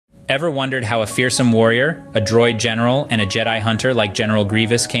Ever wondered how a fearsome warrior, a droid general, and a Jedi hunter like General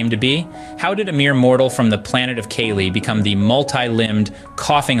Grievous came to be? How did a mere mortal from the planet of Kaylee become the multi-limbed,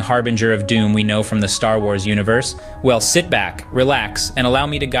 coughing harbinger of doom we know from the Star Wars universe? Well, sit back, relax, and allow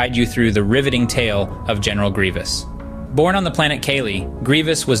me to guide you through the riveting tale of General Grievous. Born on the planet Kaylee,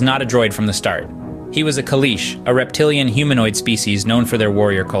 Grievous was not a droid from the start. He was a Kaleesh, a reptilian humanoid species known for their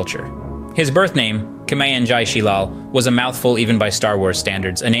warrior culture. His birth name, Kimayan Jai Shilal, was a mouthful even by Star Wars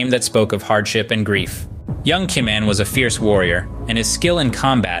standards, a name that spoke of hardship and grief. Young Kiman was a fierce warrior, and his skill in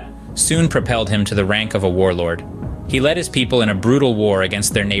combat soon propelled him to the rank of a warlord. He led his people in a brutal war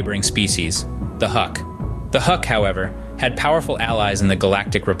against their neighboring species, the Huk. The Huk, however, had powerful allies in the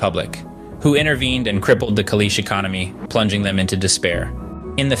Galactic Republic, who intervened and crippled the Kaleesh economy, plunging them into despair.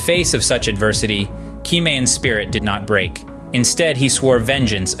 In the face of such adversity, Kimayan's spirit did not break. Instead, he swore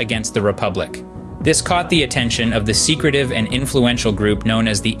vengeance against the Republic. This caught the attention of the secretive and influential group known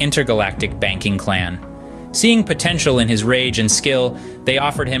as the Intergalactic Banking Clan. Seeing potential in his rage and skill, they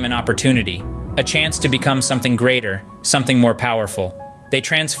offered him an opportunity, a chance to become something greater, something more powerful. They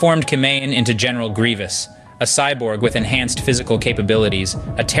transformed Kimayan into General Grievous, a cyborg with enhanced physical capabilities,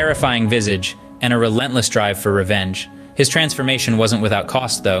 a terrifying visage, and a relentless drive for revenge. His transformation wasn't without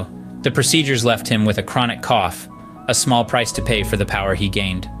cost, though. The procedures left him with a chronic cough, a small price to pay for the power he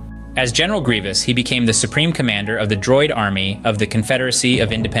gained. As General Grievous, he became the supreme commander of the droid army of the Confederacy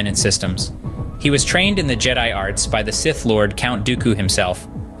of Independent Systems. He was trained in the Jedi arts by the Sith Lord Count Dooku himself,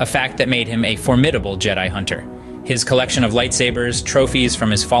 a fact that made him a formidable Jedi hunter. His collection of lightsabers, trophies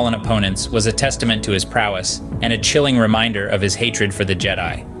from his fallen opponents, was a testament to his prowess and a chilling reminder of his hatred for the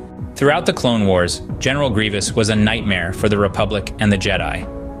Jedi. Throughout the Clone Wars, General Grievous was a nightmare for the Republic and the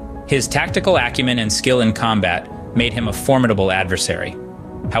Jedi. His tactical acumen and skill in combat made him a formidable adversary.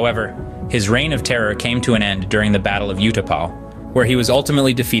 However, his reign of terror came to an end during the Battle of Utapau, where he was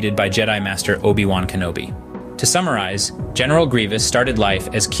ultimately defeated by Jedi Master Obi-Wan Kenobi. To summarize, General Grievous started life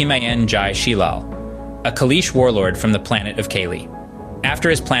as Kimayan Jai Shilal, a Kaleesh warlord from the planet of Kaylee. After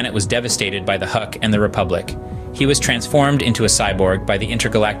his planet was devastated by the Huk and the Republic, he was transformed into a cyborg by the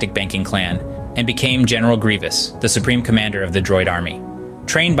Intergalactic Banking Clan and became General Grievous, the supreme commander of the droid army.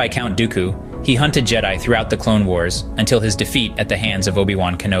 Trained by Count Dooku, he hunted Jedi throughout the Clone Wars until his defeat at the hands of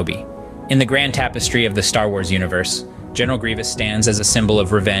Obi-Wan Kenobi. In the grand tapestry of the Star Wars universe, General Grievous stands as a symbol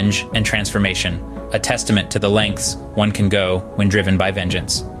of revenge and transformation, a testament to the lengths one can go when driven by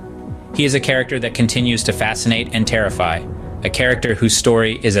vengeance. He is a character that continues to fascinate and terrify, a character whose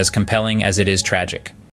story is as compelling as it is tragic.